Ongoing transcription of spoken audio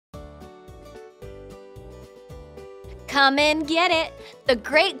Come and get it! The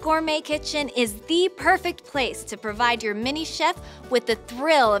Great Gourmet Kitchen is the perfect place to provide your mini chef with the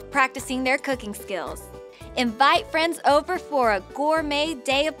thrill of practicing their cooking skills. Invite friends over for a gourmet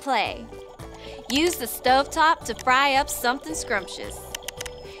day of play. Use the stovetop to fry up something scrumptious.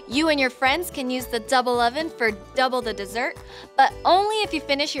 You and your friends can use the double oven for double the dessert, but only if you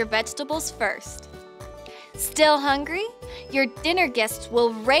finish your vegetables first. Still hungry? Your dinner guests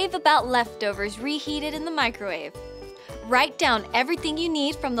will rave about leftovers reheated in the microwave. Write down everything you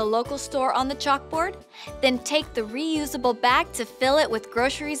need from the local store on the chalkboard, then take the reusable bag to fill it with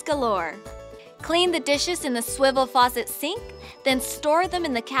groceries galore. Clean the dishes in the swivel faucet sink, then store them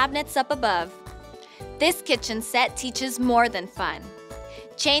in the cabinets up above. This kitchen set teaches more than fun.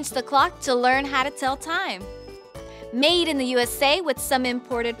 Change the clock to learn how to tell time. Made in the USA with some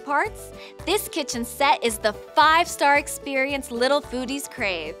imported parts, this kitchen set is the 5-star experience little foodies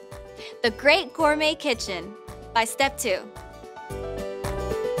crave. The Great Gourmet Kitchen by Step2.